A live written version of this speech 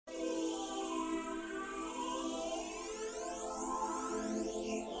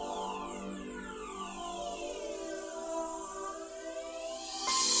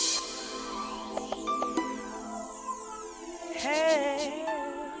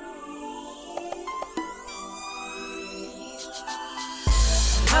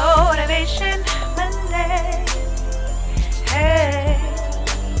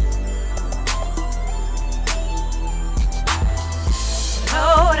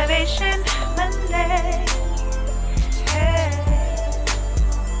Motivation Monday. Hey.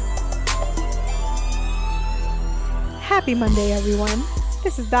 Happy Monday, everyone.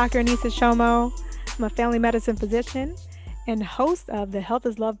 This is Dr. Anissa Shomo. I'm a family medicine physician and host of the Health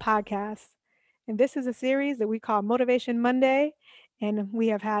is Love podcast. And this is a series that we call Motivation Monday. And we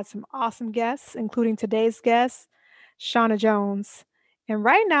have had some awesome guests, including today's guest, Shauna Jones. And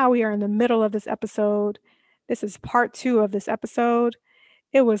right now we are in the middle of this episode. This is part 2 of this episode.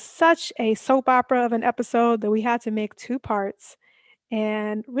 It was such a soap opera of an episode that we had to make 2 parts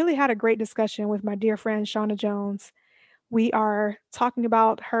and really had a great discussion with my dear friend, Shauna Jones. We are talking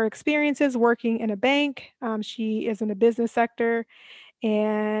about her experiences working in a bank. She is in the business sector,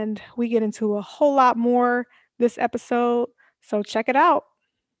 and we get into a whole lot more this episode. So check it out.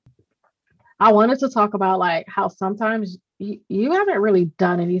 I wanted to talk about like how sometimes you haven't really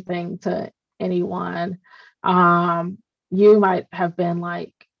done anything to anyone. You might have been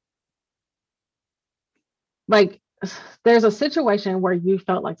like there's a situation where you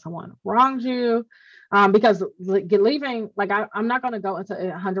felt like someone wronged you. Because leaving, like I'm not going to go into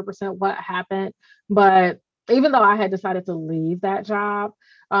 100% what happened, but even though I had decided to leave that job,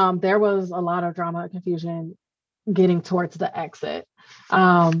 there was a lot of drama and confusion getting towards the exit.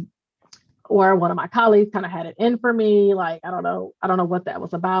 Or one of my colleagues kind of had it in for me. Like, I don't know what that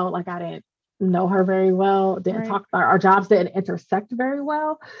was about. Like, I didn't know her very well, didn't talk about our jobs didn't intersect very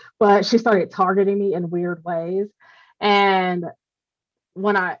well, but she started targeting me in weird ways. And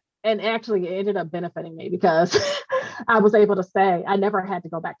actually it ended up benefiting me because I was able to stay. I never had to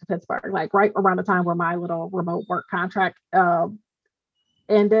go back to Pittsburgh, like right around the time where my little remote work contract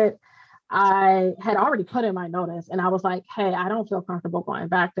ended. I had already put in my notice and I was like, hey, I don't feel comfortable going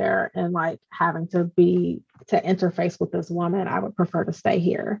back there and like having to interface with this woman. I would prefer to stay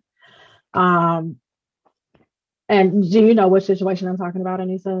here. And do you know which situation I'm talking about,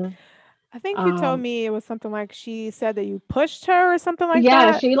 Anissa? I think you told me it was something like she said that you pushed her or something like that.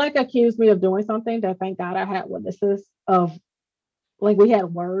 Yeah, she like accused me of doing something that thank God I had witnesses of. Like we had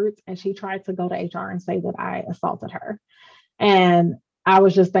words and she tried to go to HR and say that I assaulted her. And I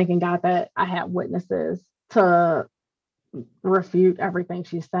was just thanking God that I had witnesses to refute everything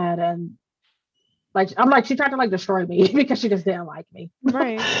she said. And like, I'm like, she tried to like destroy me because she just didn't like me.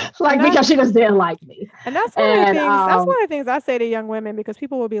 Right. Because she just didn't like me. And that's one of the things, that's one of the things I say to young women, because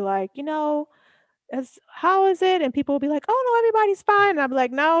people will be like, how is it? And people will be like, oh no, everybody's fine. And I'll be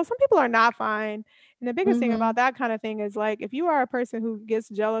like, no, some people are not fine. And the biggest thing about that kind of thing is like, if you are a person who gets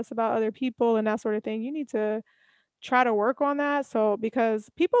jealous about other people and that sort of thing, you need to try to work on that. So, because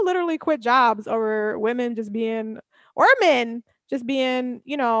people literally quit jobs over women just being, or men just being,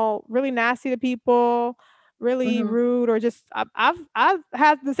 really nasty to people, really rude, or just, I've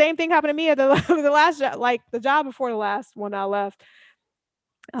had the same thing happen to me at the last job, like the job before the last one I left.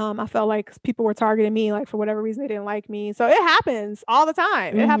 I felt like people were targeting me, like for whatever reason they didn't like me. So it happens all the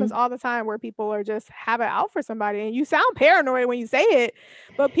time. It happens all the time where people are just have it out for somebody, and you sound paranoid when you say it,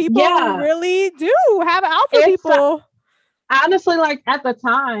 but people really do have it out for people. Honestly, like at the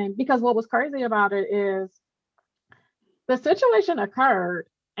time, because what was crazy about it is the situation occurred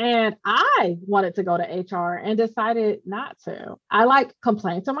and I wanted to go to HR and decided not to. I like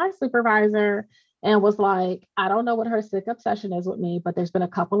complained to my supervisor and was like, I don't know what her sick obsession is with me, but there's been a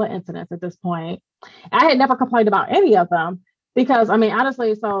couple of incidents at this point. I had never complained about any of them because, I mean,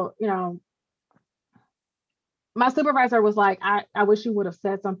 honestly, so, my supervisor was like, I wish you would have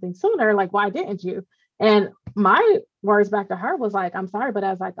said something sooner. Like, why didn't you? And my words back to her was like, I'm sorry, but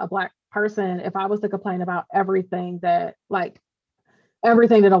as like a Black person, if I was to complain about everything that a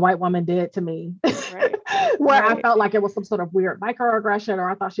white woman did to me, where I felt like it was some sort of weird microaggression, or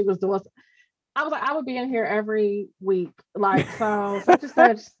I thought she was doing, I was like, I would be in here every week. Like, so such and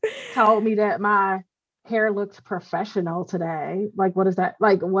such told me that my hair looked professional today. Like, what is that?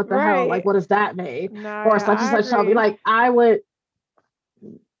 Like, what the hell? Like, what does that mean? Or such and such told me, like, I would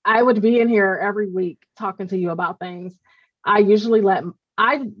be in here every week talking to you about things. I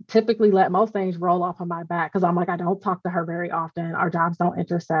typically let most things roll off of my back because I'm like, I don't talk to her very often. Our jobs don't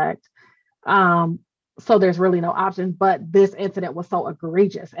intersect. So there's really no option, but this incident was so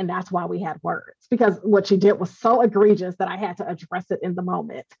egregious. And that's why we had words, because what she did was so egregious that I had to address it in the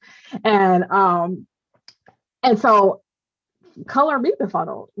moment. And so color me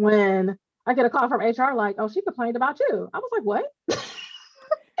befuddled when I get a call from HR like, oh, she complained about you. I was like, what?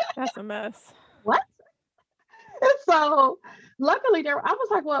 That's a mess. What? And so luckily I was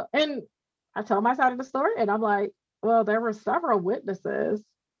like, well, and I told my side of the story and I'm like, well, there were several witnesses.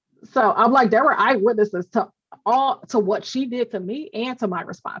 So I'm like, there were eyewitnesses to all to what she did to me and to my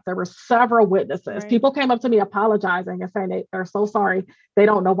response. There were several witnesses. Right. People came up to me apologizing and saying they're so sorry. They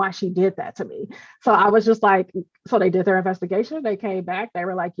don't know why she did that to me. So I was just like, so they did their investigation. They came back. They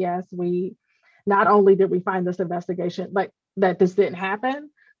were like, yes, we not only did we find this investigation, like that this didn't happen,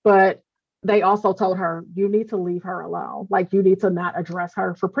 but they also told her, you need to leave her alone. Like, you need to not address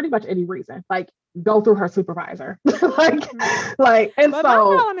her for pretty much any reason. Like, go through her supervisor. And But so my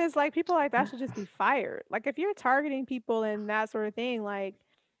problem is like people like that should just be fired. Like if you're targeting people and that sort of thing, like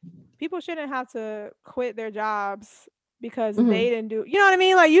people shouldn't have to quit their jobs because they didn't do, you know what I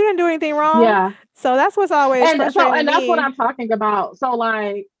mean? Like you didn't do anything wrong. yeah. So that's what's always frustrating And to that's what me. I'm talking about. So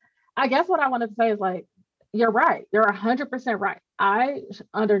like, I guess what I wanted to say is like, you're right. You're 100% right. I,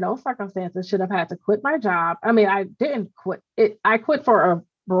 under no circumstances, should have had to quit my job. I mean, I didn't quit it. I quit for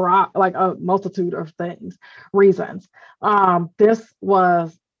a multitude of reasons. This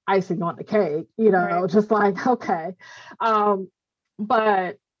was icing on the cake, Right. just like, okay.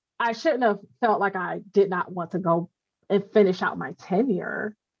 But I shouldn't have felt like I did not want to go and finish out my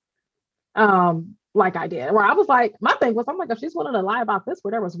tenure. Like I did, where I was like, my thing was, I'm like, if she's willing to lie about this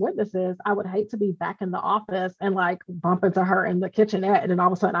where there was witnesses, I would hate to be back in the office and like bump into her in the kitchenette and then all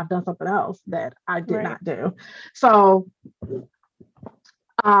of a sudden I've done something else that I did not do. So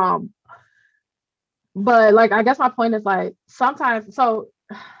but like I guess my point is like sometimes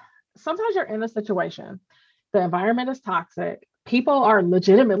you're in a situation, the environment is toxic, people are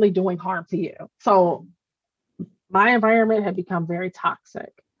legitimately doing harm to you. So my environment had become very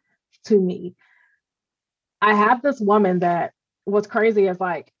toxic to me. I have this woman that what's crazy is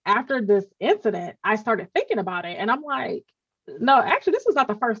like after this incident, I started thinking about it and I'm like, no, actually, this was not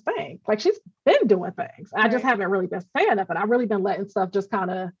the first thing. Like she's been doing things. I just haven't really been saying it, but I've really been letting stuff just kind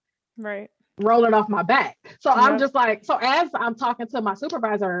of rolling off my back. So I'm just like, so as I'm talking to my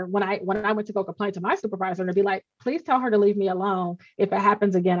supervisor, when I went to go complain to my supervisor and to be like, please tell her to leave me alone. If it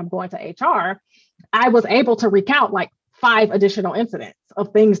happens again, I'm going to HR. I was able to recount like 5 additional incidents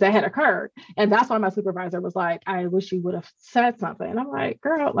of things that had occurred. And that's why my supervisor was like, I wish you would have said something. And I'm like,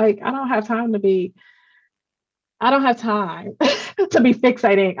 girl, like, I don't have time to be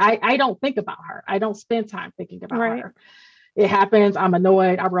fixating. I don't think about her. I don't spend time thinking about her. It happens. I'm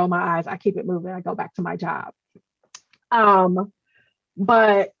annoyed. I roll my eyes. I keep it moving. I go back to my job.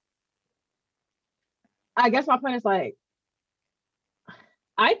 But I guess my point is like,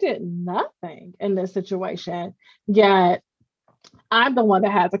 I did nothing in this situation, yet I'm the one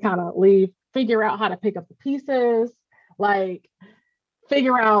that had to kind of figure out how to pick up the pieces, like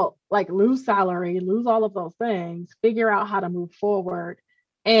figure out, like lose salary, lose all of those things, figure out how to move forward.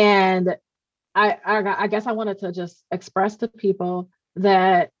 And I guess I wanted to just express to people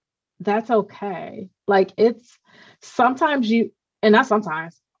that that's okay. Like it's sometimes not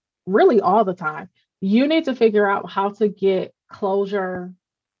sometimes, really all the time, you need to figure out how to get closure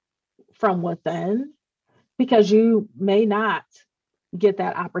from within, because you may not get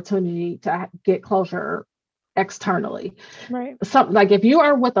that opportunity to get closure externally. Right. Something like if you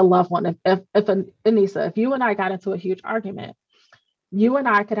are with a loved one, if Anissa, if you and I got into a huge argument, you and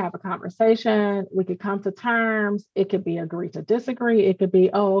I could have a conversation. We could come to terms. It could be agree to disagree. It could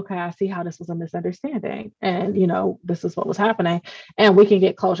be, oh, okay, I see how this was a misunderstanding. And, this is what was happening. And we can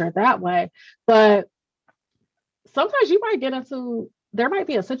get closure that way. But sometimes there might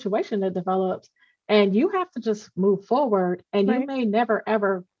be a situation that develops and you have to just move forward, and you may never,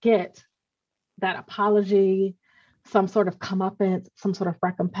 ever get that apology, some sort of comeuppance, some sort of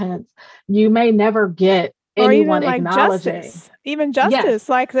recompense. You may never get anyone acknowledging justice,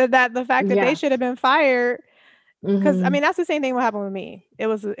 like that the fact that they should have been fired. Because I mean, that's the same thing what happened with me. It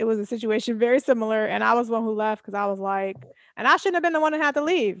was a situation very similar, and I was one who left because I was like, and I shouldn't have been the one that had to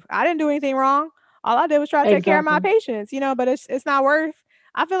leave. I didn't do anything wrong. All I did was try to take care of my patients, but it's not worth.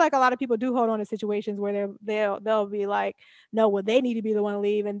 I feel like a lot of people do hold on to situations where they'll be like, no, well, they need to be the one to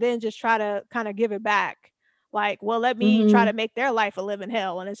leave, and then just try to kind of give it back. Like, well, let me try to make their life a living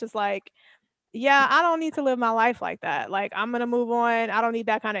hell. And it's just like, yeah, I don't need to live my life like that. Like, I'm going to move on. I don't need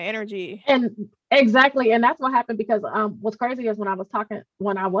that kind of energy. And exactly. And that's what happened because what's crazy is when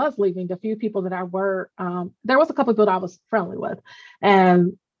I was leaving, the few people that there was a couple of people that I was friendly with,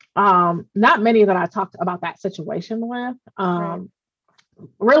 and not many that I talked about that situation with.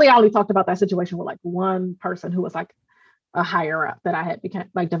 Really, I only talked about that situation with like one person who was like a higher up that I had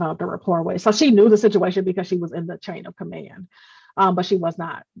developed a rapport with. So she knew the situation because she was in the chain of command. But she was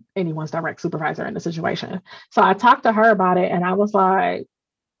not anyone's direct supervisor in the situation. So I talked to her about it, and I was like,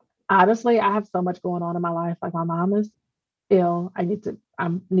 honestly, I have so much going on in my life. Like my mom is ill. I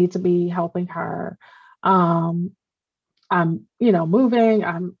need to be helping her. I'm, moving,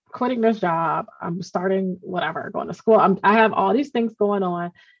 I'm quitting this job, I'm starting whatever, going to school. I have all these things going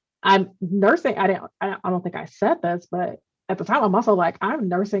on. I'm nursing. I don't think I said this, but at the time I'm also like, I'm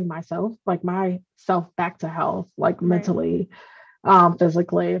nursing myself, like myself back to health, like mentally,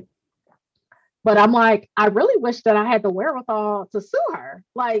 physically. But I'm like, I really wish that I had the wherewithal to sue her.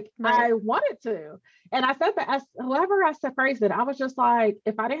 Like I wanted to. And I said that as whoever I said phrased it, I was just like,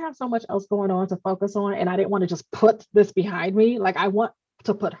 if I didn't have so much else going on to focus on, and I didn't want to just put this behind me, like I want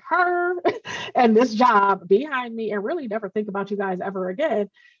to put her and this job behind me and really never think about you guys ever again.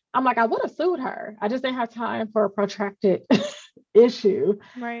 I'm like, I would have sued her. I just didn't have time for a protracted issue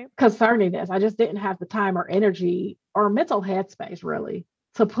concerning this. I just didn't have the time or energy or mental headspace really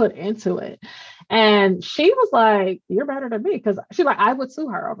to put into it. And she was like, you're better than me. Cause she's like, I would sue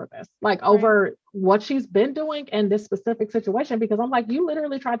her over this, like over what she's been doing in this specific situation. Because I'm like, you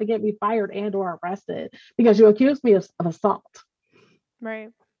literally tried to get me fired and or arrested because you accused me of assault.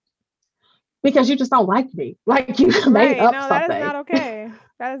 Right. Because you just don't like me. Like you made up something. That is not okay.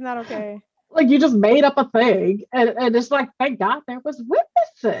 That is not okay. Like you just made up a thing. And it's like, thank God there was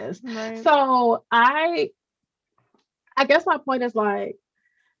witnesses. Right. So I guess my point is like,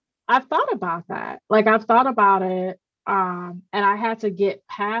 I've thought about that. Like I've thought about it. And I had to get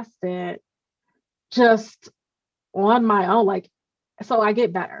past it just on my own. Like, so I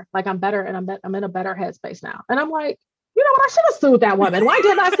get better. Like I'm better and I'm in a better headspace now. And I'm like, you know what? I should have sued that woman. Why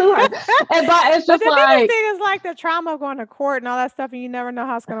didn't I sue her? But it's just like, the thing is like the trauma of going to court and all that stuff, and you never know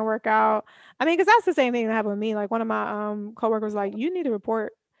how it's going to work out. I mean, because that's the same thing that happened with me. Like one of my coworkers was like, you need to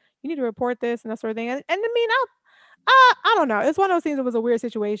report this and that sort of thing. And I mean, I don't know. It's one of those things. It was a weird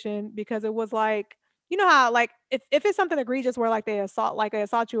situation because it was like, you know how like if it's something egregious where like they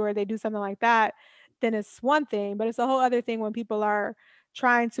assault you or they do something like that, then it's one thing. But it's a whole other thing when people are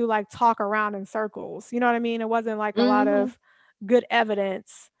trying to like talk around in circles. You know what I mean? It wasn't like a lot of good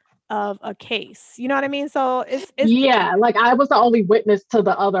evidence of a case. You know what I mean? So it's yeah, like I was the only witness to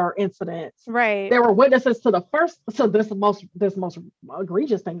the other incidents. Right. There were witnesses to this most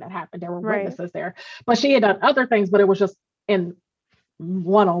egregious thing that happened. There were witnesses there, but she had done other things, but it was just in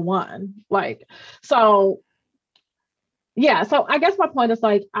one-on-one. Like, so yeah. So I guess my point is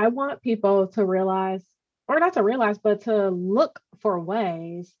like, I want people to realize, or not to realize, but to look for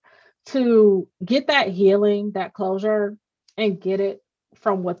ways to get that healing, that closure, and get it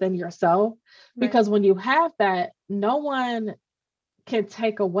from within yourself. Because when you have that, no one can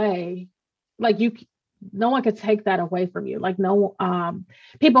take away, like no one can take that away from you. Like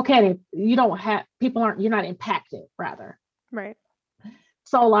people can't, you're not impacted rather. Right.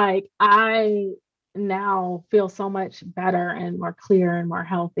 So like I now feel so much better and more clear and more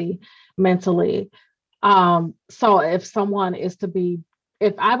healthy mentally. So if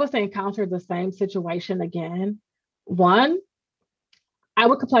I was to encounter the same situation again, one, I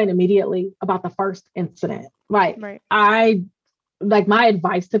would complain immediately about the first incident. Like my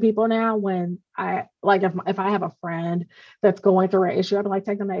advice to people now when I like if I have a friend that's going through an issue, I'd be like,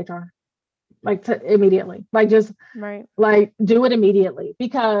 take them to HR. Like immediately. Like just like do it immediately.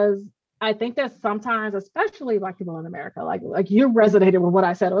 Because I think that sometimes, especially Black people in America, like you resonated with what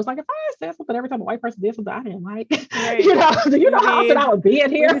I said. It was like, if I said something every time a white person did something I didn't like, do you know how often I would be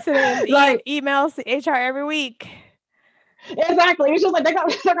in here? Like emails to HR every week. Exactly. It's just like they're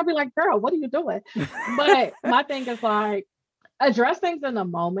gonna be like, girl, what are you doing? But my thing is like, address things in the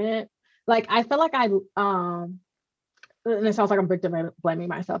moment. Like I feel like and it sounds like I'm victim blaming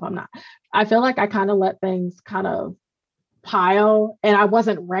myself. I'm not. I feel like I kind of let things kind of pile and I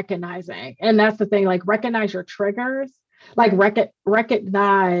wasn't recognizing. And that's the thing, like recognize your triggers, like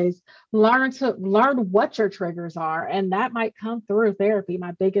recognize, learn what your triggers are. And that might come through therapy.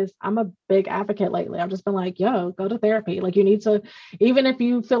 I'm a big advocate lately. I've just been like, yo, go to therapy. Like you need to, even if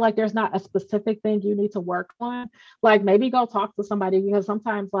you feel like there's not a specific thing you need to work on, like maybe go talk to somebody, because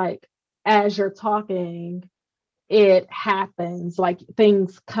sometimes like as you're talking, it happens, like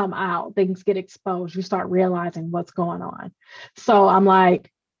things come out, things get exposed, you start realizing what's going on. So I'm like,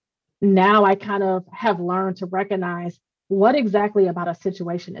 now I kind of have learned to recognize what exactly about a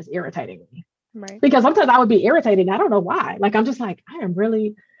situation is irritating me. Right. Because sometimes I would be irritated and I don't know why. Like, I'm just like, I am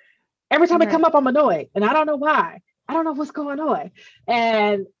really, every time I come up, I'm annoyed and I don't know why. I don't know what's going on.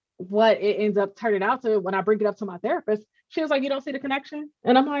 And what it ends up turning out to, when I bring it up to my therapist, she was like, you don't see the connection?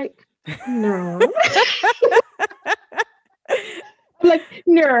 And I'm like, no. I'm like,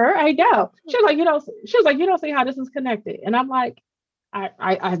 no, I know. She was like, you don't see how this is connected. And I'm like,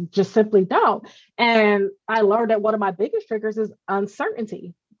 I just simply don't. And I learned that one of my biggest triggers is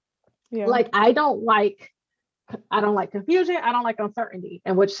uncertainty. Yeah. Like I don't like confusion. I don't like uncertainty.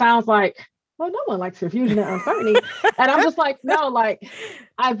 And which sounds like, well, no one likes confusion and uncertainty. And I'm just like, no, like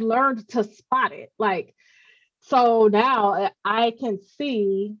I've learned to spot it. Like, so now I can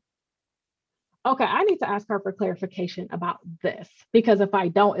see, okay, I need to ask her for clarification about this, because if I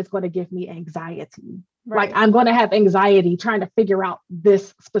don't, it's going to give me anxiety. Right. Like I'm going to have anxiety trying to figure out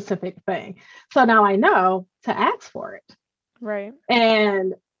this specific thing. So now I know to ask for it. Right.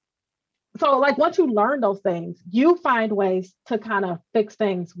 And so like once you learn those things, you find ways to kind of fix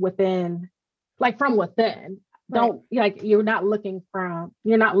things within, like from within. Right. Don't like you're not looking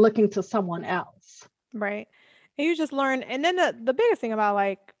to someone else. Right. And you just learn. And then the biggest thing about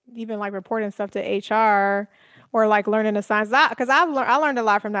like even like reporting stuff to HR or like learning the science, because I learned a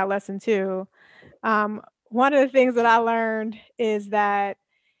lot from that lesson too. One of the things that I learned is that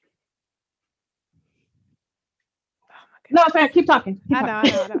no, fair. Keep talking. I know.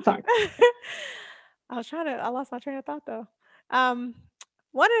 Sorry. I lost my train of thought though. One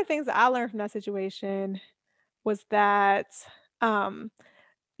of the things that I learned from that situation was that,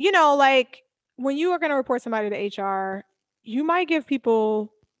 like when you are going to report somebody to HR, you might give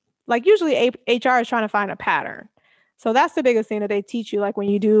people, like usually HR is trying to find a pattern. So that's the biggest thing that they teach you, like when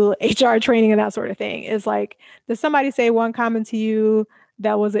you do HR training and that sort of thing, is like, does somebody say one comment to you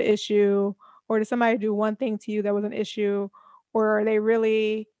that was an issue? Or did somebody do one thing to you that was an issue? Or are they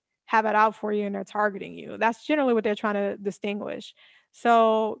really have it out for you and they're targeting you? That's generally what they're trying to distinguish.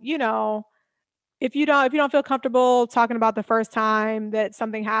 So, if you don't feel comfortable talking about the first time that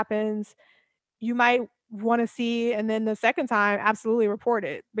something happens, you might want to see, and then the second time, absolutely report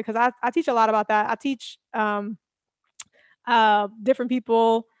it, because I teach a lot about that. I teach different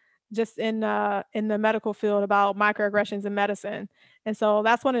people just in the medical field about microaggressions in medicine. And so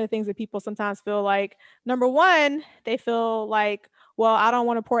that's one of the things that people sometimes feel like, number one, they feel like, well, I don't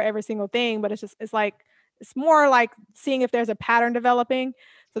want to report every single thing, but it's more like seeing if there's a pattern developing.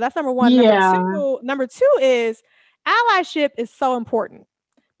 So that's number one. Yeah. Number two is allyship is so important,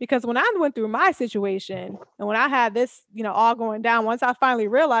 because when I went through my situation and when I had this, all going down, once I finally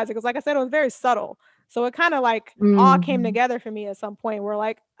realized it, because like I said, it was very subtle. So it kind of like all came together for me at some point. We're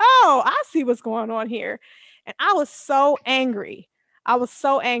like, oh, I see what's going on here. And I was so angry.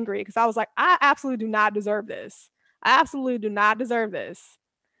 Because I was like, I absolutely do not deserve this. I absolutely do not deserve this.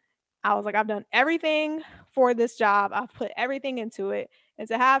 I was like, I've done everything for this job. I've put everything into it. And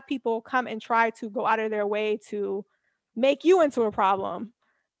to have people come and try to go out of their way to make you into a problem.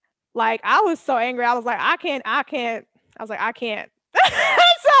 Like, I was so angry. I was like, I can't. I was like, I can't.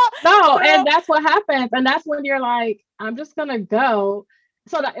 And that's what happens. And that's when you're like, I'm just going to go.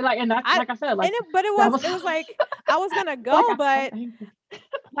 So that, like, and that's like I said, like, it was like, I was going to go, like, but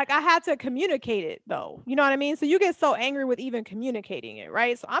like I had to communicate it though. You know what I mean? So you get so angry with even communicating it,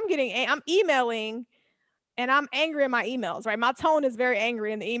 right? So I'm emailing and I'm angry in my emails, right? My tone is very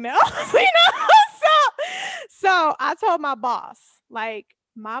angry in the email, So I told my boss,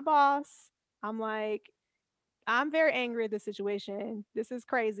 I'm like, I'm very angry at this situation. This is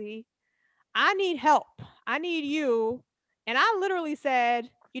crazy. I need help. I need you. And I literally said,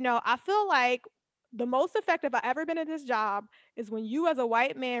 I feel like the most effective I've ever been at this job is when you as a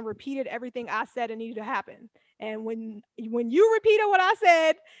white man repeated everything I said and needed to happen. And when you repeated what I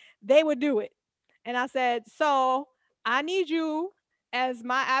said, they would do it. And I said, so I need you as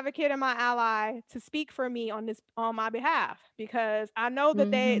my advocate and my ally to speak for me on my behalf, because I know that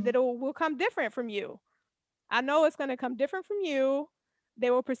that it will come different from you. I know it's going to come different from you.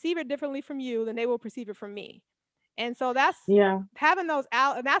 They will perceive it differently from you than they will perceive it from me. And so that's having those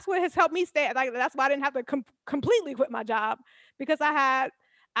out. And that's what has helped me stay. Like, that's why I didn't have to completely quit my job, because I had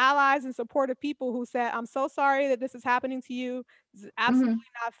allies and supportive people who said, I'm so sorry that this is happening to you. This is absolutely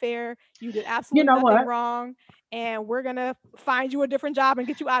not fair. You did absolutely nothing wrong. And we're going to find you a different job and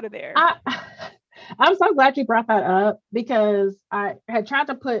get you out of there. I'm so glad you brought that up, because I had tried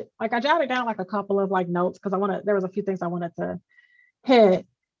to put, like, I jotted down like a couple of like notes, because there was a few things I wanted to hit.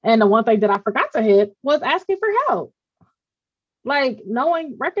 And the one thing that I forgot to hit was asking for help. Like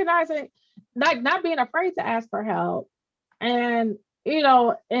recognizing, like not being afraid to ask for help. And,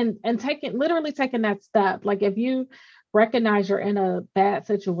 and taking that step. Like if you recognize you're in a bad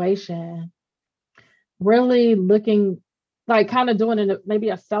situation, really looking, like kind of doing maybe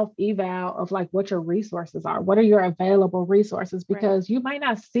a self-eval of like what your resources are. What are your available resources? Because you might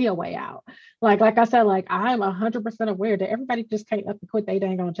not see a way out. Like I said, like I'm 100% aware that everybody just can't up and quit their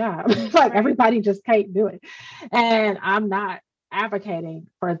dang on job. Everybody just can't do it. And I'm not advocating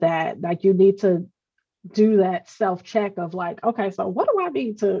for that. Like you need to do that self-check of like, okay, so what do I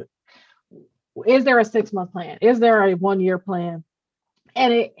need to, is there a 6-month plan? Is there a 1-year plan?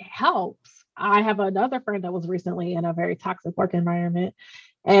 And it helps. I have another friend that was recently in a very toxic work environment,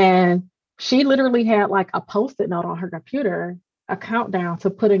 and she literally had like a post-it note on her computer, a countdown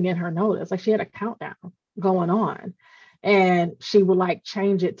to putting in her notice. Like she had a countdown going on. And she would like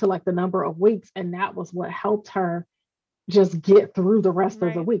change it to like the number of weeks. And that was what helped her just get through the rest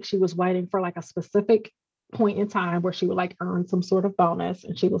of the Right. week. She was waiting for like a specific point in time where she would like earn some sort of bonus.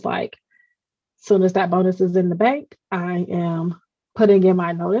 And she was like, as soon as that bonus is in the bank, I am putting in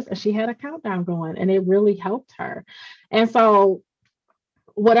my notice. And she had a countdown going and it really helped her. And so,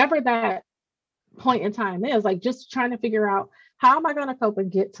 whatever that point in time is, like just trying to figure out how am I going to cope and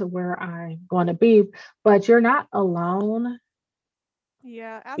get to where I'm going to be. But you're not alone.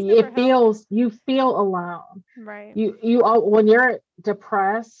 Yeah, asking for help. You feel alone. Right. When you're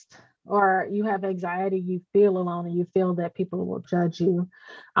depressed or you have anxiety, you feel alone and you feel that people will judge you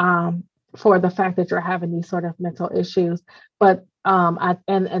for the fact that you're having these sort of mental issues. But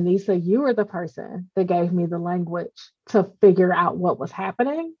Anissa, you were the person that gave me the language to figure out what was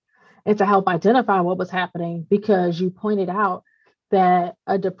happening and to help identify what was happening, because you pointed out that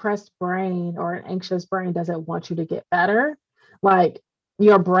a depressed brain or an anxious brain doesn't want you to get better. Like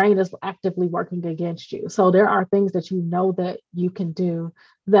your brain is actively working against you. So there are things that you know that you can do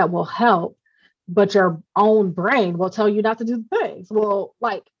that will help, but your own brain will tell you not to do things. Well,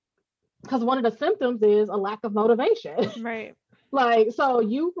 like, because one of the symptoms is a lack of motivation. Right. Like, so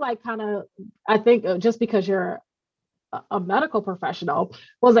you like kind of, I think just because you're a medical professional,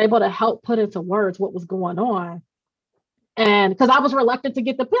 was able to help put into words what was going on. And because I was reluctant to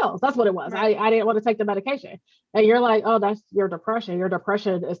get the pills, that's what it was. Right. I didn't want to take the medication. And you're like, oh, that's your depression. Your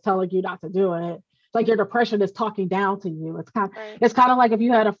depression is telling you not to do it. Like your depression is talking down to you. Right. It's kind of like if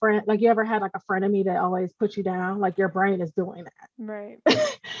you had a friend, like you ever had like a friend of me that always puts you down, like your brain is doing that. Right.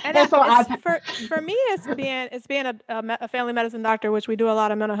 And so for me, it's being a family medicine doctor, which we do a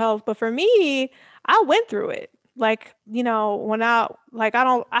lot of mental health. But for me, I went through it. Like, you know, I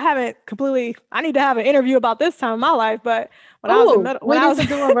need to have an interview about this time in my life. But when I was in middle, we need to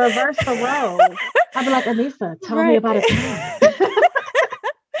do a reverse the role. I'd be like, Anissa, tell me about it.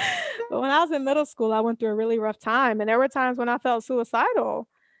 But when I was in middle school, I went through a really rough time, and there were times when I felt suicidal,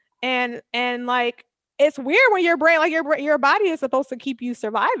 and like it's weird when your brain, like your body is supposed to keep you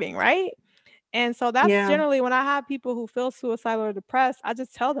surviving, right? And so that's generally when I have people who feel suicidal or depressed, I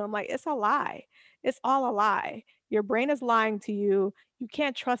just tell them like it's a lie. It's all a lie. Your brain is lying to you. You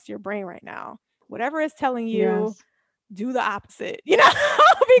can't trust your brain right now. Whatever it's telling you, do the opposite, you know?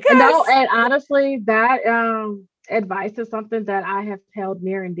 Because no, and honestly, that advice is something that I have held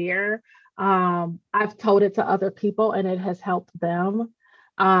near and dear. I've told it to other people and it has helped them.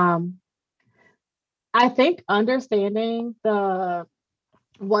 I think understanding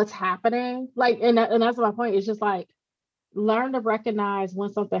what's happening, like, and that's my point, is just like learn to recognize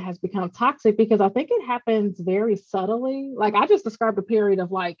when something has become toxic, because I think it happens very subtly. Like I just described a period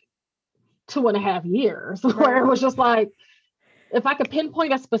of like 2.5 years where it was just like, if I could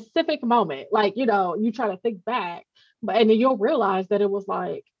pinpoint a specific moment, like, you know, you try to think back, and then you'll realize that it was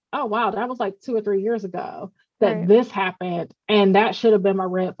like, oh, wow, that was like 2 or 3 years ago that this happened. And that should have been my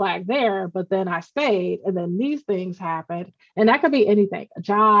red flag there. But then I stayed and then these things happened. And that could be anything, a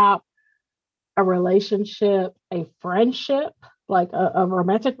job, a relationship, a friendship, like a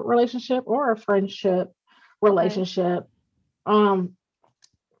romantic relationship or a friendship relationship.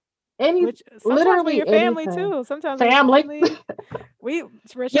 Which literally your family too. Sometimes family.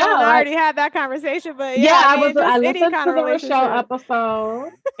 Rochelle and I already had that conversation, but I listened to the Rochelle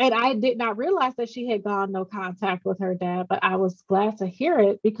episode, and I did not realize that she had gone no contact with her dad, but I was glad to hear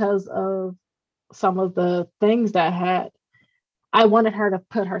it because of some of the things that I wanted her to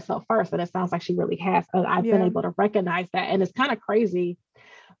put herself first, and it sounds like she really has. And I've been able to recognize that, and it's kind of crazy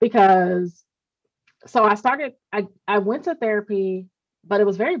because so I went to therapy, but it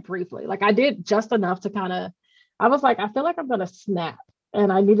was very briefly. Like I did just enough to I was like, I feel like I'm going to snap,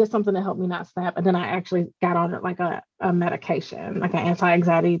 and I needed something to help me not snap. And then I actually got on like a medication, like an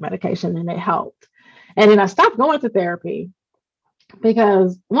anti-anxiety medication, and it helped. And then I stopped going to therapy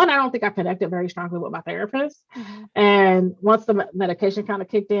because one, I don't think I connected very strongly with my therapist. Mm-hmm. And once the medication kind of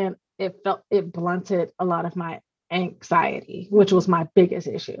kicked in, it blunted a lot of my anxiety, which was my biggest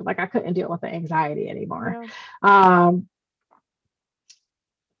issue. Like I couldn't deal with the anxiety anymore. Yeah.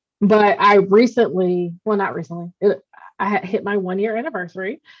 But I I had hit my 1-year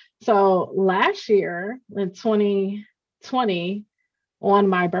anniversary. So last year in 2020, on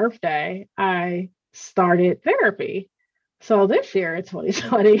my birthday, I started therapy. So this year in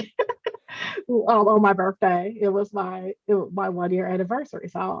 2020, on my birthday, it was my 1-year anniversary.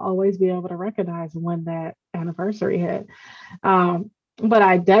 So I'll always be able to recognize when that anniversary hit. But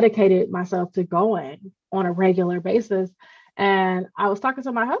I dedicated myself to going on a regular basis. And I was talking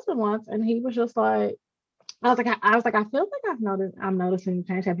to my husband once, and he was just like, I feel like I'm noticing the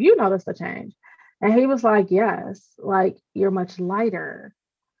change. Have you noticed the change? And he was like, yes, like you're much lighter.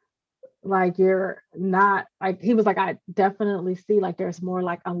 Like you're not like he was like, I definitely see like there's more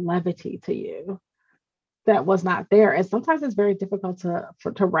like a levity to you that was not there. And sometimes it's very difficult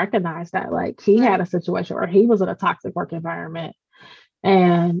to recognize that. Like he had a situation where he was in a toxic work environment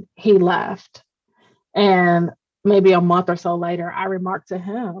and he left. And maybe a month or so later, I remarked to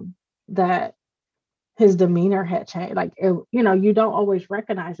him that his demeanor had changed. Like, you don't always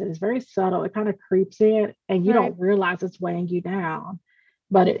recognize it. It's very subtle. It kind of creeps in and you don't realize it's weighing you down,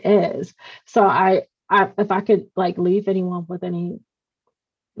 but it is. So if I could like leave anyone with any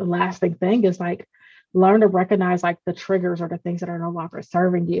lasting thing is like, learn to recognize like the triggers or the things that are no longer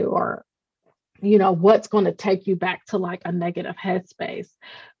serving you, or what's going to take you back to like a negative headspace,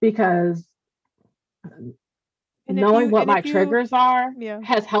 because knowing what my triggers are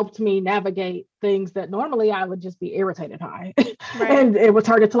has helped me navigate things that normally I would just be irritated by. And it would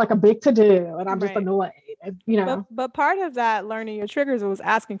turn into like a big to-do and I'm just annoyed, But part of that learning your triggers was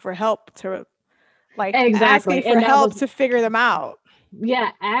asking for help to like asking for help to figure them out.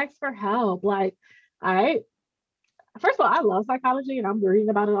 Yeah, ask for help. Like first of all, I love psychology and I'm reading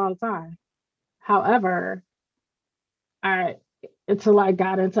about it all the time. However, until I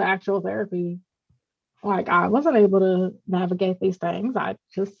got into actual therapy, like I wasn't able to navigate these things. I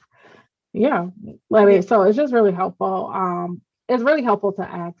just, so it's just really helpful. It's really helpful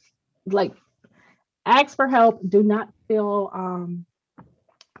to ask for help. Do not feel,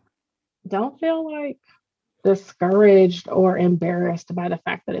 don't feel like discouraged or embarrassed by the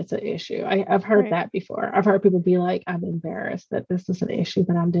fact that it's an issue. I've heard that before. I've heard people be like, I'm embarrassed that this is an issue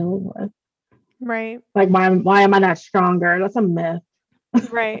that I'm dealing with. Right. Like, why am I not stronger? That's a myth.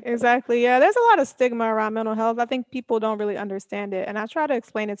 Right, exactly. Yeah, there's a lot of stigma around mental health. I think people don't really understand it. And I try to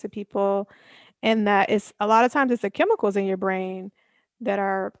explain it to people in that it's a lot of times it's the chemicals in your brain that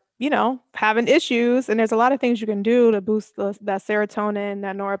are, having issues. And there's a lot of things you can do to boost that serotonin,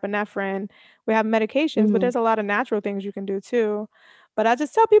 that norepinephrine. We have medications, but there's a lot of natural things you can do too. But I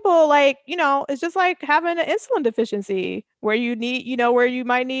just tell people like, it's just like having an insulin deficiency where you need, where you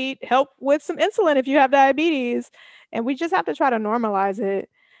might need help with some insulin if you have diabetes. And we just have to try to normalize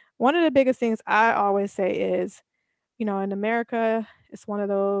it. One of the biggest things I always say is, in America, it's one of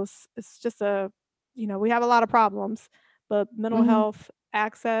those, it's just we have a lot of problems, but mental health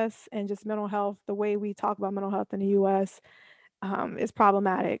access and just mental health, the way we talk about mental health in the US is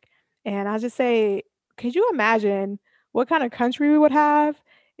problematic. And I just say, could you imagine what kind of country we would have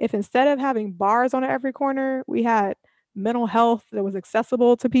if instead of having bars on every corner, we had mental health that was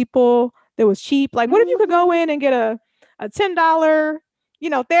accessible to people, that was cheap? Like, what if you could go in and get a $10,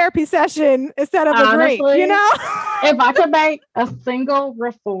 therapy session instead of a drink, If I could make a single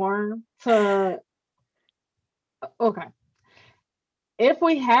reform if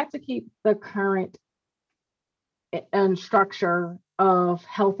we had to keep the current and structure of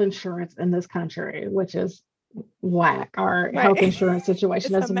health insurance in this country, which is whack, our health insurance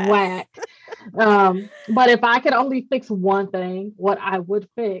situation is whack. But if I could only fix one thing, what I would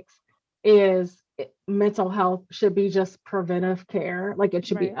fix is mental health should be just preventive care. Like it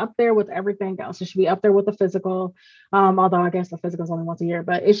should be up there with everything else. It should be up there with the physical. Although I guess the physical is only once a year,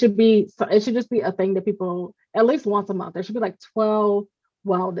 but it should just be a thing that people at least once a month. There should be like 12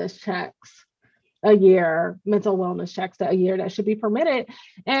 wellness checks a year, mental wellness checks a year that should be permitted.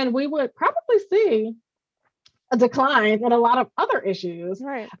 And we would probably see a decline in a lot of other issues.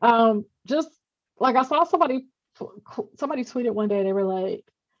 Right. Just like I saw somebody tweeted one day,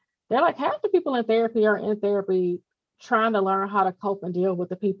 they're like, half the people in therapy are in therapy trying to learn how to cope and deal with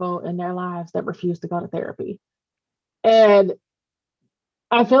the people in their lives that refuse to go to therapy. And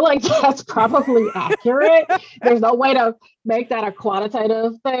I feel like that's probably accurate. There's no way to make that a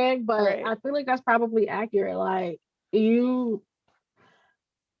quantitative thing, but I feel like that's probably accurate. Like you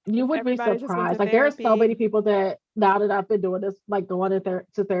would be surprised. Like there are so many people that now that I've been doing this, like going to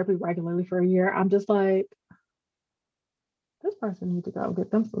therapy regularly for a year, I'm just like, this person needs to go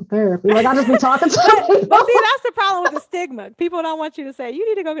get them some therapy. Like I just be talking to them. But see, that's the problem with the stigma. People don't want you to say you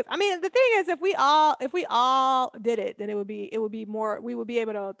need to go get. I mean, the thing is, if we all did it, then it would be more. We would be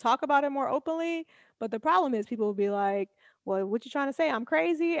able to talk about it more openly. But the problem is, people would be like, "Well, what you trying to say? I'm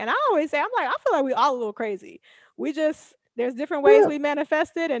crazy." And I always say, I feel like we all a little crazy. There's different ways we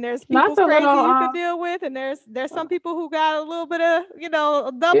manifest it, and there's people's crazy you could deal with, and there's some people who got a little bit of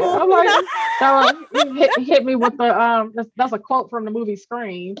double. Hit me with the that's a quote from the movie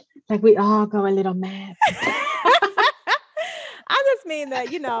Scream. Like we all go a little mad. I just mean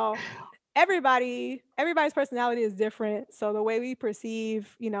that everybody's personality is different. So the way we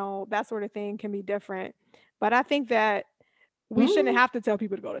perceive, that sort of thing can be different. But I think that we shouldn't Mhm. have to tell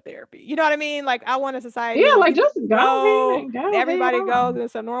people to go to therapy. You know what I mean? Like I want a society Yeah, where like people just just go ahead go and and go head everybody goes on. and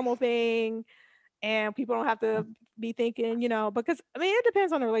it's a normal thing and people don't have to be thinking, because I mean it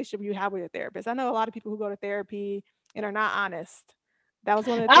depends on the relationship you have with your therapist. I know a lot of people who go to therapy and are not honest. That was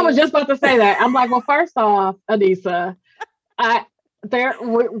one of the I was things. just about to say that. I'm like, well, first off, Anissa, I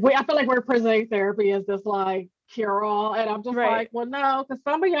I feel like we're presenting therapy as this like cure all, and I'm just Right. like, well, no, because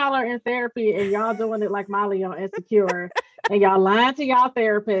some of y'all are in therapy and y'all doing it like Molly on Insecure, and y'all lying to y'all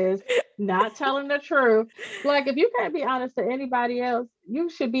therapist, not telling the truth. Like, if you can't be honest to anybody else, you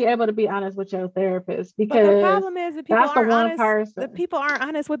should be able to be honest with your therapist But the because problem is that people that's the aren't one honest. The person. people aren't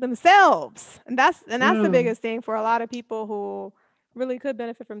honest with themselves, and that's the Mm. biggest thing for a lot of people who really could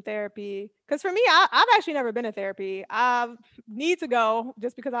benefit from therapy. Because for me, I've actually never been to therapy. I need to go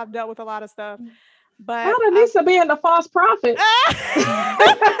just because I've dealt with a lot of stuff. But Not I've Anissa being the false prophet.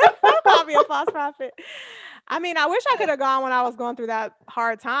 probably a false prophet. I mean, I wish I could have gone when I was going through that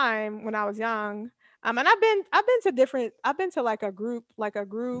hard time when I was young. And I've been to like a group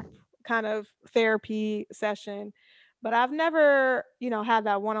kind of therapy session, but I've never, had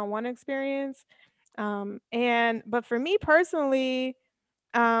that one-on-one experience. But for me personally,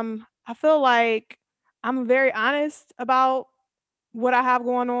 I feel like I'm very honest about what I have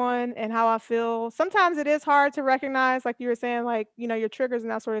going on and how I feel. Sometimes it is hard to recognize, like you were saying, like, your triggers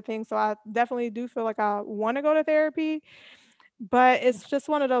and that sort of thing. So I definitely do feel like I want to go to therapy, but it's just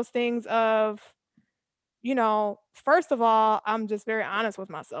one of those things of, first of all, I'm just very honest with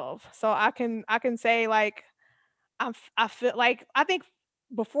myself. So I can say like I feel like I think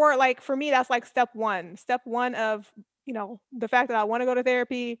before like for me that's like step 1. Step 1 of, the fact that I want to go to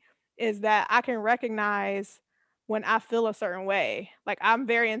therapy is that I can recognize when I feel a certain way. Like I'm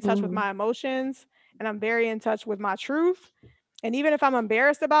very in touch with Mhm. my emotions and I'm very in touch with my truth. And even if I'm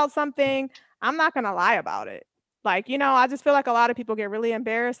embarrassed about something, I'm not going to lie about it. Like, I just feel like a lot of people get really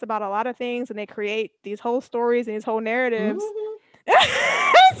embarrassed about a lot of things and they create these whole stories and these whole narratives. Mhm.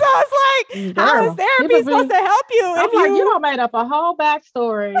 So it's like, how is Girl, therapy people supposed be. to help you I'm if like, you you don't made up a whole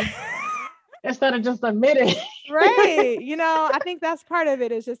backstory instead of just admitting. right? I think that's part of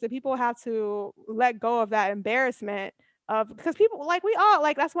it is just that people have to let go of that embarrassment of because people like we all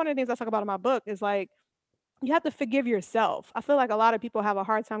like that's one of the things I talk about in my book is like you have to forgive yourself. I feel like a lot of people have a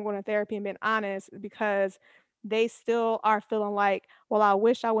hard time going to therapy and being honest because they still are feeling like, well, I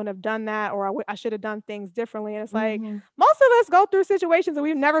wish I wouldn't have done that or I should have done things differently. And it's like Mhm. most of us go through situations that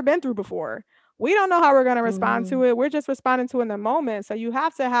we've never been through before. We don't know how we're going to respond to Mhm. it. We're just responding to it in the moment. So you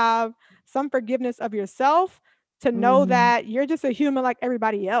have to have some forgiveness of yourself to know Mhm. that you're just a human like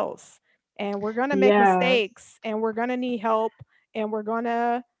everybody else. And we're going to make Yes. mistakes and we're going to need help and we're going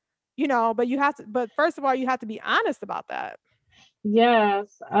to but first of all, you have to be honest about that.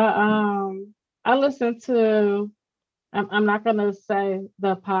 Yes. I listened to. I'm not gonna say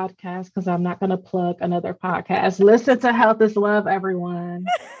the podcast because I'm not gonna plug another podcast. Listen to Health is Love, everyone.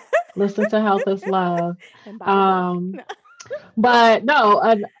 Listen to Health is Love. And buy the book. Um, No. but no,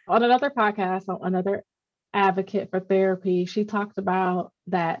 on another podcast, on another advocate for therapy, she talked about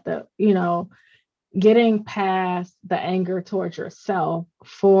that getting past the anger towards yourself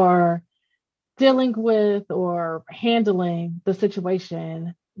for dealing with or handling the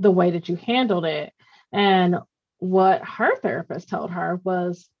situation the way that you handled it. And what her therapist told her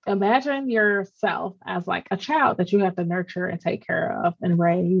was imagine yourself as like a child that you have to nurture and take care of and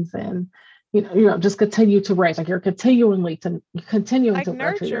raise and just continue to raise like you're continuing Like to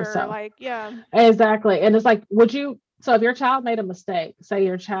nurture nurture, yourself. like yeah. Exactly. And it's like would you so if your child made a mistake, say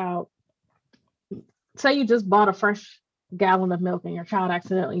you just bought a fresh gallon of milk and your child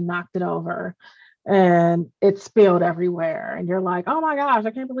accidentally knocked it over and it spilled everywhere and you're like, oh my gosh,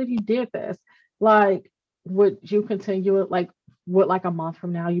 I can't believe you did this. Like, would you continue it? Like, would like a month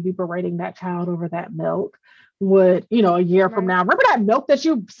from now you be berating that child over that milk? Would a year from Right. now, remember that milk that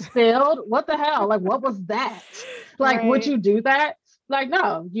you spilled? What the hell? Like, what was that? Like, would Right. you do that? Like,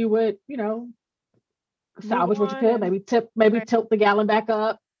 no, you would, Move salvage what you on could, and maybe right. tilt the gallon back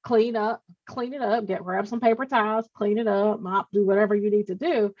up, clean it up, grab some paper towels, clean it up, mop, do whatever you need to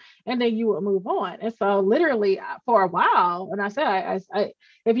do, and then you will move on. And so, literally, for a while, and I said,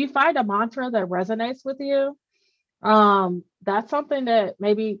 if you find a mantra that resonates with you, that's something that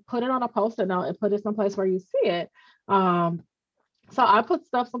maybe put it on a post-it note and put it someplace where you see it. Um, so I put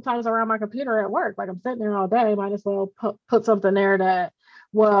stuff sometimes around my computer at work. Like I'm sitting there all day, might as well put something there that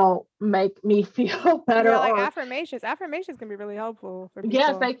will make me feel better Yeah, like or affirmations. Affirmations can be really helpful for yes,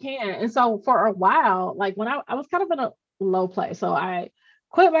 people. they can. And so for a while, like when I was kind of in a low place. So I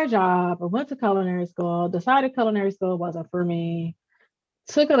quit my job. I went to culinary school, decided culinary school wasn't for me,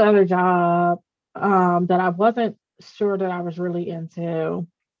 took another job that I wasn't sure that I was really into,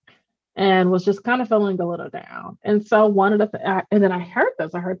 and was just kind of feeling a little down. And so one of and then I heard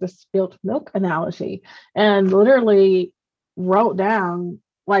this spilt milk analogy, and literally wrote down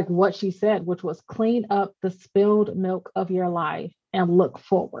like what she said, which was clean up the spilled milk of your life and look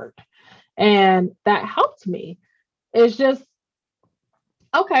forward. And that helped me. It's just,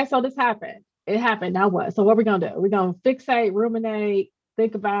 okay, so this happened. It happened. Now what? So what we're gonna do? We're gonna fixate, ruminate,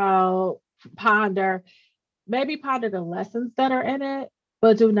 think about, ponder, maybe ponder the lessons that are in it,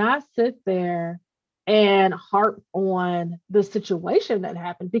 but do not sit there and harp on the situation that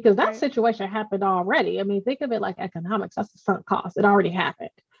happened, because that situation happened already. I mean, think of it like economics. That's the sunk cost. It already happened.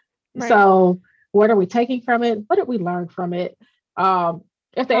 Right. So what are we taking from it? What did we learn from it?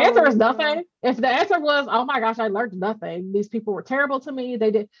 If the answer is nothing, if the answer was, oh my gosh, I learned nothing, these people were terrible to me, they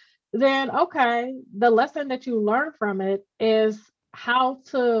did, then okay, the lesson that you learn from it is how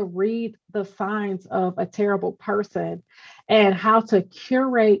to read the signs of a terrible person and how to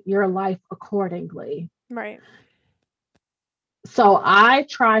curate your life accordingly. Right. So I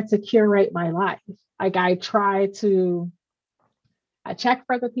try to curate my life. Like I check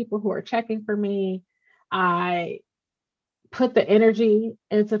for the people who are checking for me. I put the energy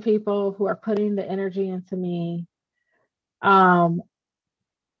into people who are putting the energy into me.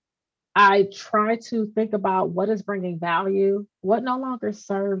 I try to think about what is bringing value, what no longer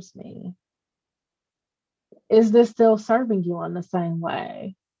serves me. Is this still serving you in the same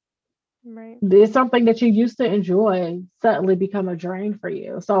way? Right. Is something that you used to enjoy suddenly become a drain for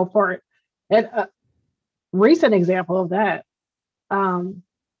you? So for a recent example of that,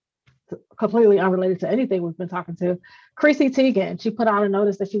 completely unrelated to anything we've been talking to, Chrissy Teigen, she put out a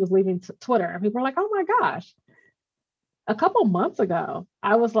notice that she was leaving Twitter, and people were like, oh my gosh. A couple months ago,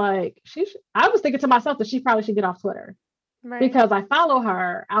 I was like, I was thinking to myself that she probably should get off Twitter. Right. Because I follow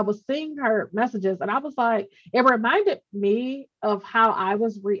her. I was seeing her messages, and I was like, it reminded me of how I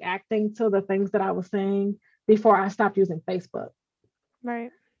was reacting to the things that I was seeing before I stopped using Facebook. Right.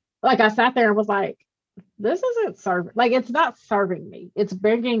 Like I sat there and was like, this isn't serving, like it's not serving me. It's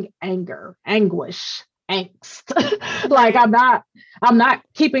bringing anger, anguish, angst. Like I'm not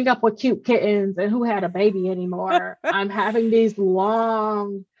keeping up with cute kittens and who had a baby anymore. I'm having these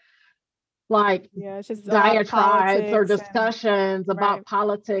long, like, it's just diatribes or discussions about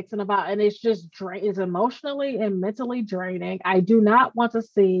politics and it's just it's emotionally and mentally draining. I do not want to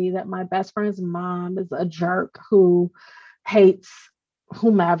see that my best friend's mom is a jerk who hates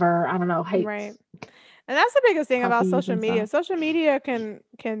whomever. I don't know, hates. Right. And that's the biggest thing about social media. Social media can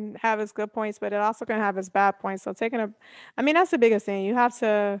have its good points, but it also can have its bad points. So that's the biggest thing. You have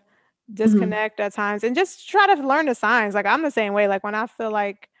to disconnect at times and just try to learn the signs. Like I'm the same way. Like when I feel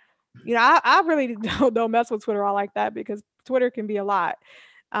like, I really don't mess with Twitter all like that, because Twitter can be a lot.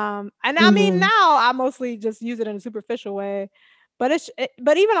 And I mean, now I mostly just use it in a superficial way, but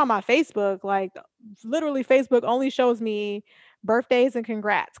but even on my Facebook, like literally Facebook only shows me birthdays and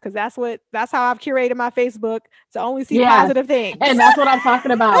congrats, because that's how I've curated my Facebook to only see positive things. And that's what I'm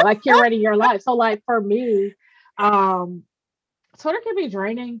talking about, like curating your life. So like for me, Twitter can be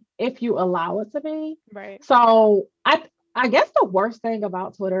draining if you allow it to be. Right. So I guess the worst thing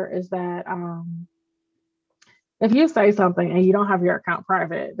about Twitter is that if you say something and you don't have your account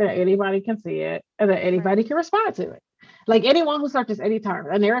private, then anybody can see it and then anybody can respond to it. Like anyone who searches any term,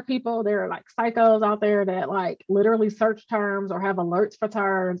 and there are like psychos out there that like literally search terms or have alerts for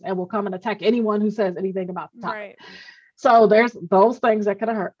terms and will come and attack anyone who says anything about the topic. Right. So there's those things that could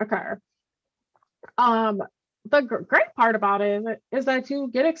occur. The great part about it is that you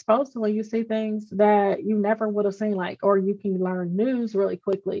get exposed to when you see things that you never would have seen, like, or you can learn news really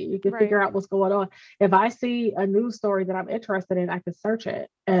quickly. You can figure out what's going on. If I see a news story that I'm interested in, I can search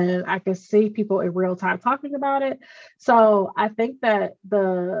it and I can see people in real time talking about it. So I think that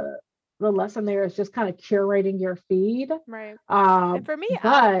the lesson there is just kind of curating your feed. Right. And for me,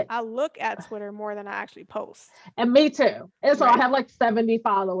 I look at Twitter more than I actually post. And me too. And so I have like 70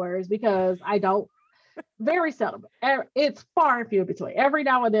 followers because I don't. Very seldom. It's far and few between. Every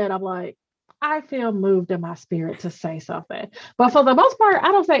now and then I'm like, I feel moved in my spirit to say something. But for the most part,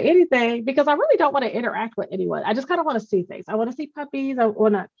 I don't say anything because I really don't want to interact with anyone. I just kind of want to see things. I want to see puppies. Or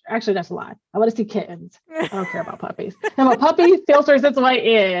not. Actually, that's a lie. I want to see kittens. I don't care about puppies. If a puppy filters its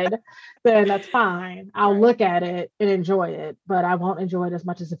way in, then that's fine. I'll look at it and enjoy it, but I won't enjoy it as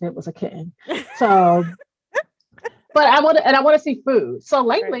much as if it was a kitten. So but I want to see food. So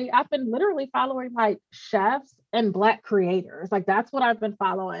lately I've been literally following like chefs and Black creators. Like that's what I've been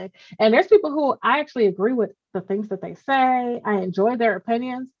following. And there's people who I actually agree with the things that they say. I enjoy their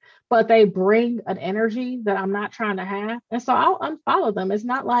opinions, but they bring an energy that I'm not trying to have. And so I'll unfollow them. It's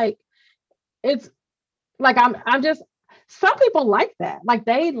not like it's like I'm just some people like that. Like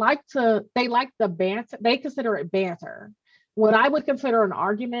they like the banter. They consider it banter. What I would consider an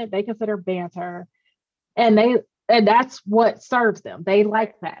argument, they consider banter. And that's what serves them. They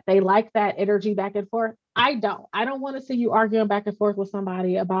like that. They like that energy back and forth. I don't want to see you arguing back and forth with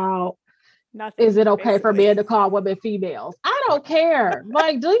somebody about Nothing, is it okay basically. for men to call women females? I don't care.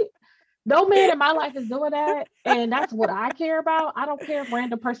 Like, no man in my life is doing that. And that's what I care about. I don't care if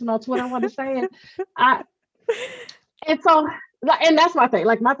random person on Twitter want to say it. And so, and that's my thing.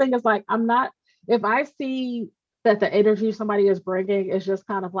 Like, my thing is like, I'm not, if I see that the energy somebody is bringing is just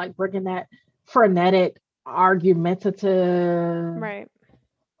kind of like bringing that frenetic, argumentative, right,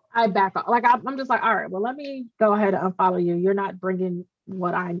 I back off. Like, I'm just like, all right, well, let me go ahead and unfollow you. You're not bringing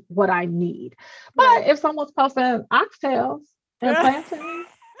what I need. But right. if someone's posting oxtails and plantains,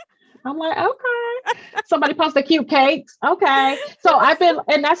 I'm like, okay. Somebody posted cute cakes. Okay. So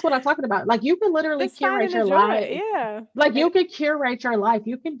and that's what I'm talking about. Like, you can literally Just find curate and your enjoy life. it. Yeah. Like, you can curate your life.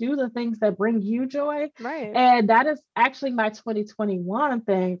 You can do the things that bring you joy. Right. And that is actually my 2021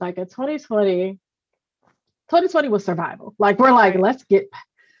 thing. Like, in 2020 was survival. Like, we're like, let's get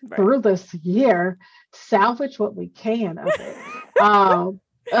through this year, salvage what we can of it.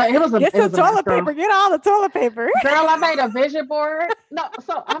 Get some toilet paper. Get all the toilet paper. Girl, I made a vision board. No,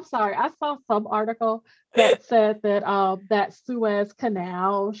 so I'm sorry. I saw some article that said that that Suez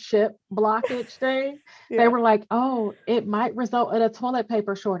Canal ship blockage thing. Yeah. They were like, oh, it might result in a toilet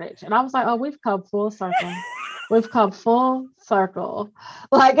paper shortage. And I was like, oh, we've come full circle. We've come full circle.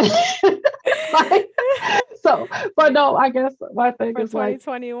 Like, so, but no, I guess my thing is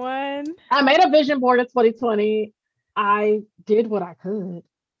 2021. Like, I made a vision board in 2020. I did what I could.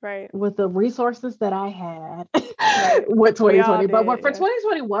 Right. With the resources that I had with 2020. But for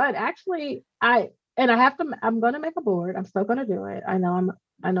 2021, actually, I'm going to make a board. I'm still going to do it. I know I'm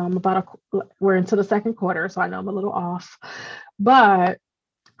we're into the second quarter, so I know I'm a little off. But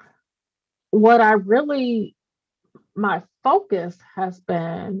what my focus has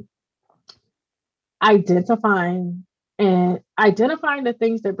been identifying the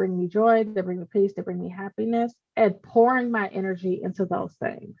things that bring me joy, that bring me peace, that bring me happiness, and pouring my energy into those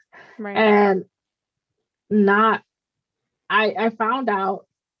things. Right. And I found out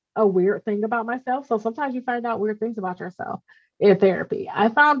a weird thing about myself. So sometimes you find out weird things about yourself in therapy. I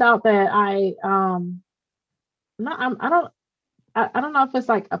found out that I don't know if it's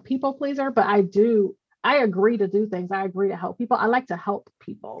like a people pleaser, but I agree to do things. I agree to help people. I like to help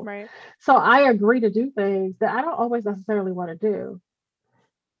people. Right. So I agree to do things that I don't always necessarily want to do.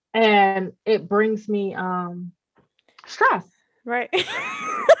 And it brings me stress. Right.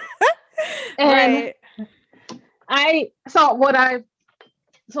 And right. So what I've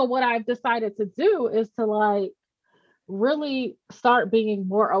decided to do is to like really start being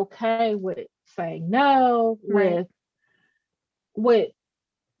more okay with saying no, right. with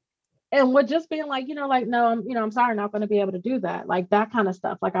just being like, like, no, I'm sorry, I'm not going to be able to do that. Like that kind of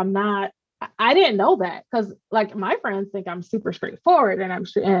stuff. Like I didn't know that because like my friends think I'm super straightforward and I'm,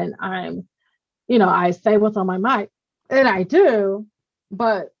 I say what's on my mind and I do,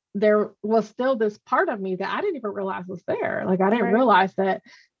 but there was still this part of me that I didn't even realize was there. Like I didn't realize that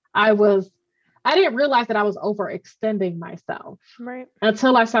I was overextending myself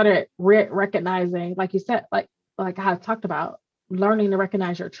until I started recognizing, like you said, like I talked about, learning to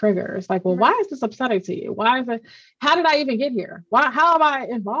recognize your triggers. Like, well, why is this upsetting to you? How did I even get here? How am I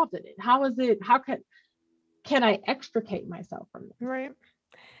involved in it? How can I extricate myself from this? Right.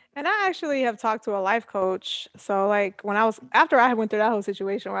 And I actually have talked to a life coach. So like after I went through that whole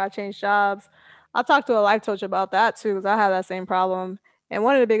situation where I changed jobs, I talked to a life coach about that too, because I had that same problem. And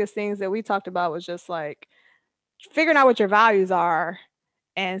one of the biggest things that we talked about was just like figuring out what your values are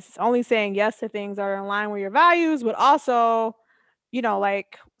and only saying yes to things that are in line with your values, but also,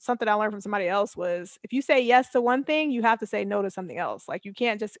 like something I learned from somebody else was if you say yes to one thing, you have to say no to something else. Like you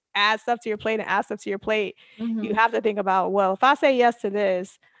can't just add stuff to your plate and add stuff to your plate. Mm-hmm. You have to think about, well, if I say yes to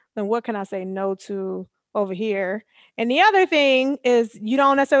this, then what can I say no to over here? And the other thing is you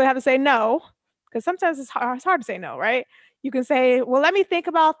don't necessarily have to say no, because sometimes it's hard to say no, right? You can say, well, let me think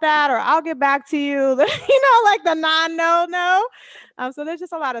about that, or I'll get back to you, like the no. So there's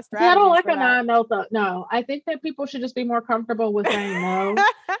just a lot of strategies. I don't like a non-no. No, I think that people should just be more comfortable with saying no.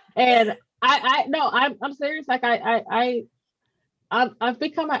 And I'm serious. Like I've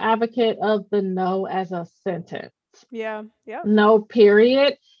become an advocate of the no as a sentence. Yeah. Yep. No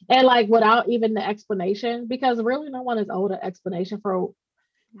period. And like without even the explanation, because really no one is owed an explanation for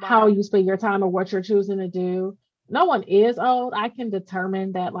how Why? you spend your time or what you're choosing to do. No one is owed. I can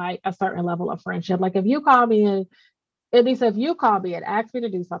determine that like a certain level of friendship. Like if you call me and at least if you call me and ask me to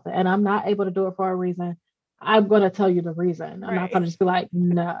do something and I'm not able to do it for a reason, I'm going to tell you the reason. I'm not Right. going to just be like,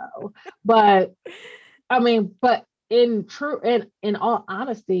 no. But I mean, but in all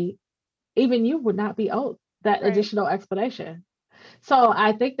honesty, even you would not be owed that Right. additional explanation. So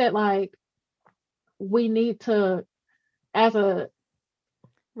I think that like we need to, as a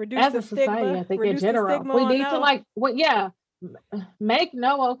Reduce as the a society, stigma. I think in Reduce the general, stigma we on need to no. like what yeah, make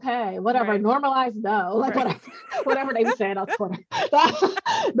no okay, whatever, Right. normalize no, like Right. whatever they be saying on Twitter.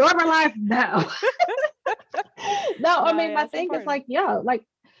 Normalize no. No, I No, mean yeah, my it's thing is important. like, yeah, like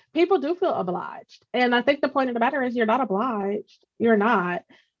people do feel obliged. And I think the point of the matter is you're not obliged. You're not.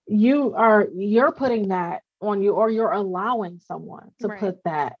 You're putting that on you, or you're allowing someone to Right. put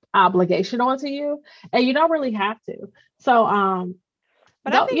that obligation onto you. And you don't really have to. So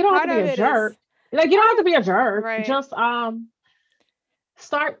But I you think don't have to part be of a it is jerk. Like you don't have part to of be a jerk. right. Just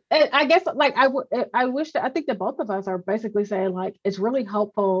start. I guess like I wish that I think that both of us are basically saying like it's really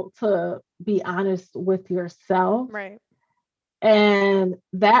helpful to be honest with yourself, Right. and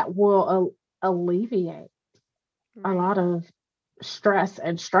that will alleviate a Right. lot of stress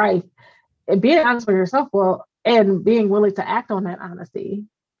and strife. And being honest with yourself will, and being willing to act on that honesty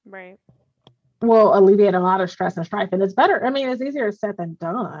Right. will alleviate a lot of stress and strife. And it's better. I mean, it's easier said than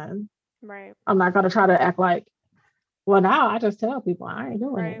done. Right. I'm not going to try to act like, well, now I just tell people I ain't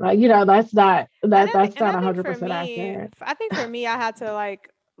doing it. Right. Like, that's not that's And not I think for 100% me, accurate. I had to like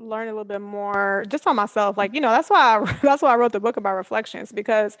learn a little bit more just on myself. Like, that's why that's why I wrote the book about reflections,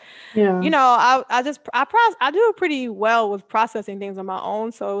 because Yeah. I do pretty well with processing things on my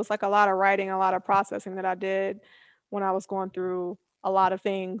own. So it was like a lot of writing, a lot of processing that I did when I was going through a lot of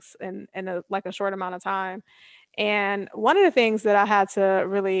things in like a short amount of time. And one of the things that I had to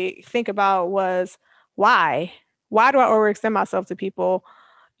really think about was why? Why do I overextend myself to people?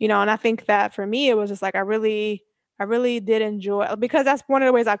 And I think that for me, it was just like I really did enjoy, because that's one of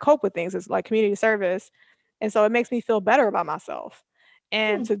the ways I cope with things is like community service. And so it makes me feel better about myself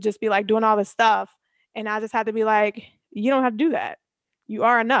and Hmm. to just be like doing all this stuff. And I just had to be like, you don't have to do that. You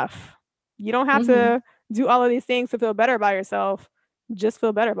are enough. You don't have Mm-hmm. to do all of these things to feel better about yourself. Just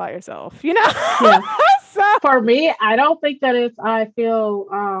feel better about yourself. Yeah. So, For me, I don't think that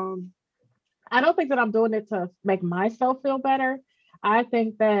I don't think that I'm doing it to make myself feel better. I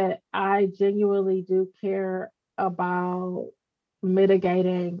think that I genuinely do care about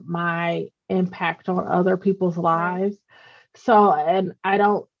mitigating my impact on other people's right, lives. So, and I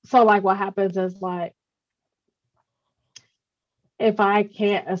don't, so like what happens is like, if I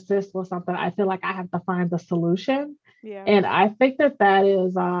can't assist with something, I feel like I have to find the solution. yeah. And I think that that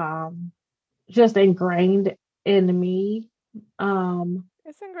is just ingrained in me. Um,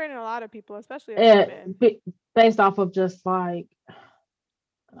 It's ingrained in a lot of people, especially as it women. based off of just like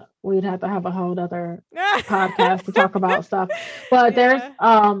we'd have to have a whole other podcast to talk about stuff. But there's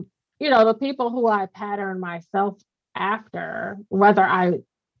Yeah, the people who I pattern myself after, whether I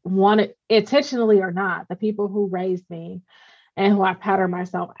want it intentionally or not, the people who raised me and who I pattern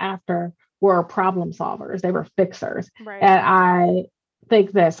myself after were problem solvers. They were fixers. right, And I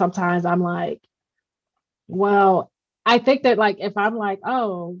think that sometimes I'm like, well, I think that like if I'm like,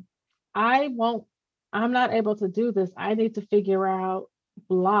 oh, I won't, I'm not able to do this. I need to figure out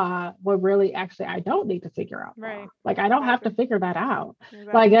blah. What really actually I don't need to figure out blah. right. Like I don't have to Exactly. figure that out.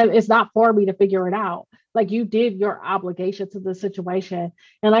 Like Exactly. it's not for me to figure it out. Like you did your obligation to the situation.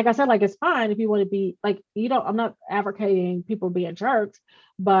 And like I said, like it's fine if you want to be like, I'm not advocating people being jerks,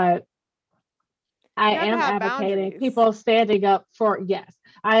 but I You have to am have advocating boundaries. people standing up for, yes,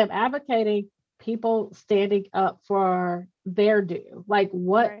 I am advocating people standing up for their due. Like,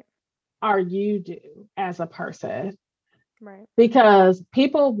 what Right, are you due as a person? right. Because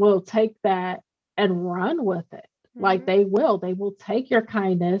people will take that and run with it. Like, Hmm. they will take your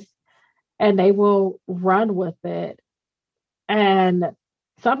kindness and they will run with it. And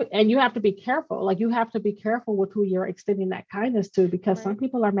you have to be careful. Like you have to be careful with who you're extending that kindness to, because some Right.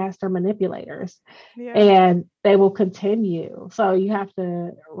 people are master manipulators Yeah. and they will continue. So you have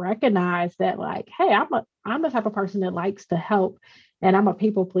to recognize that, like, hey, I'm the type of person that likes to help, and I'm a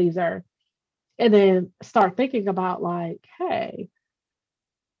people pleaser. And then start thinking about like, hey,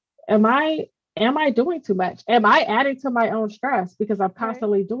 am I doing too much? Am I adding to my own stress because I'm Right.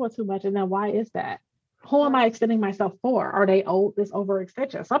 constantly doing too much? And then why is that? Who am I Right. extending myself for? Are they old this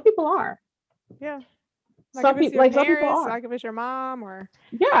overextension? Some people are. Yeah. Like if Some it's people your like some people parents, are. like if it's your mom, or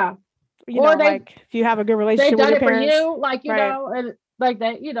Yeah. you know, like if you have a good relationship with your parents. They've done it for you, like, you know, and like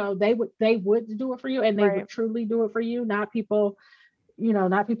that, you know, they would do it for you, and they would truly do it for you, not people, you know,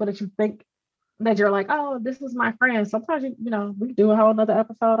 not people that you think that you're like, oh, this is my friend. Sometimes you know, we do a whole nother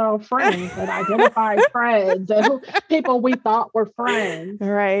episode on friends and identify friends and people we thought were friends.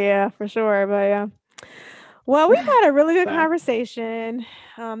 Right, yeah, for sure. But yeah. Well, we've had a really good conversation.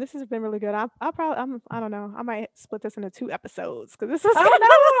 This has been really good. I don't know. I might split this into 2 episodes because this was. Oh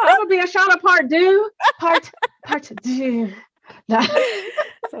no, I'm gonna be a shot of part 2. Part 2.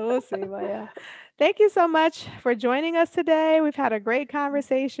 So we'll see. But yeah. Thank you so much for joining us today. We've had a great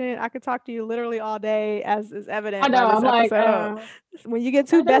conversation. I could talk to you literally all day, as is evident. I know. I'm like, when you get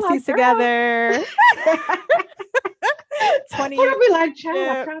 2 besties together. 20 years. I'll be like, child,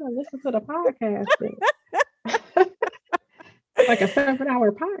 I'm trying to listen to the podcast. Like a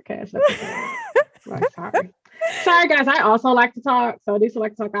 7-hour podcast episode. Like, sorry guys, I also like to talk. So Lisa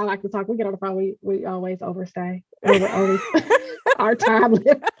like to talk, I like to talk. We get on the phone, we always overstay our time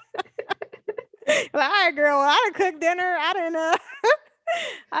limit. Like, all right, girl, well, I done cooked dinner. I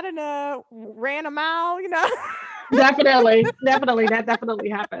didn't ran a mile, you know. Definitely. That definitely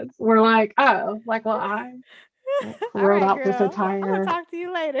happens. We're like, oh, like, well, I wrote out this entire. I'm gonna talk to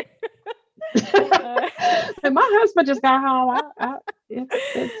you later. And my husband just got home.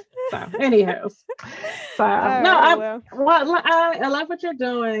 So, anywho. So I love what you're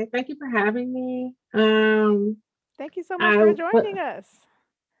doing. Thank you for having me. Thank you so much for joining us.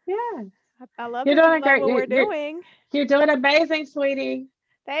 Yeah. I love you're doing great. What we're doing. You're doing amazing, sweetie.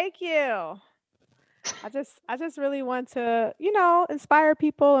 Thank you. I just really want to, you know, inspire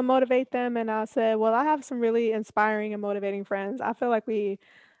people and motivate them. And I said, well, I have some really inspiring and motivating friends. I feel like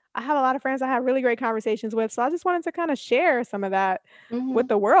I have a lot of friends I have really great conversations with. So I just wanted to kind of share some of that with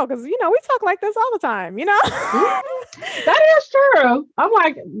the world. Because, you know, we talk like this all the time, you know? That is true. I'm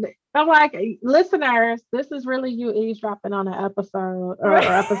like, listeners, this is really you eavesdropping on an episode or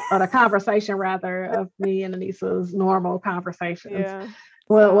a conversation rather of me and Anissa's normal conversations. Yeah.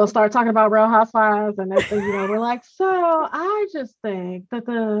 We'll start talking about Real Housewives, and next thing you know, we're like, so I just think that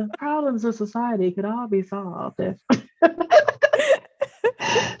the problems of society could all be solved if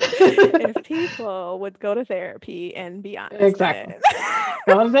people would go to therapy and be honest. Exactly.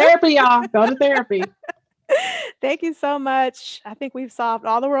 Go to therapy, y'all. Go to therapy. Thank you so much. I think we've solved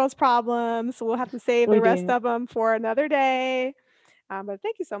all the world's problems. We'll have to save the rest of them for another day. But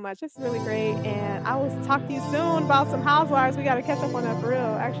thank you so much. It's really great. And I will talk to you soon about some housewives. We got to catch up on that for real,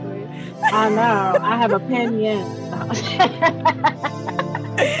 actually. I know. I have opinions.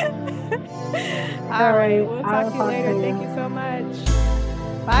 All right. We'll talk to you later. Thank you so much.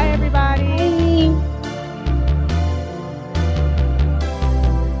 Bye, everybody. Bye.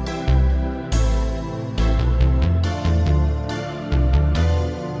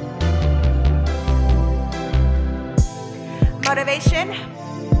 Motivation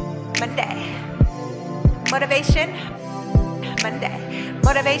Monday. Motivation Monday.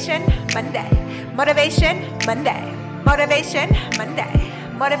 Motivation Monday. Motivation Monday. Motivation Monday.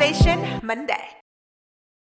 Motivation Monday.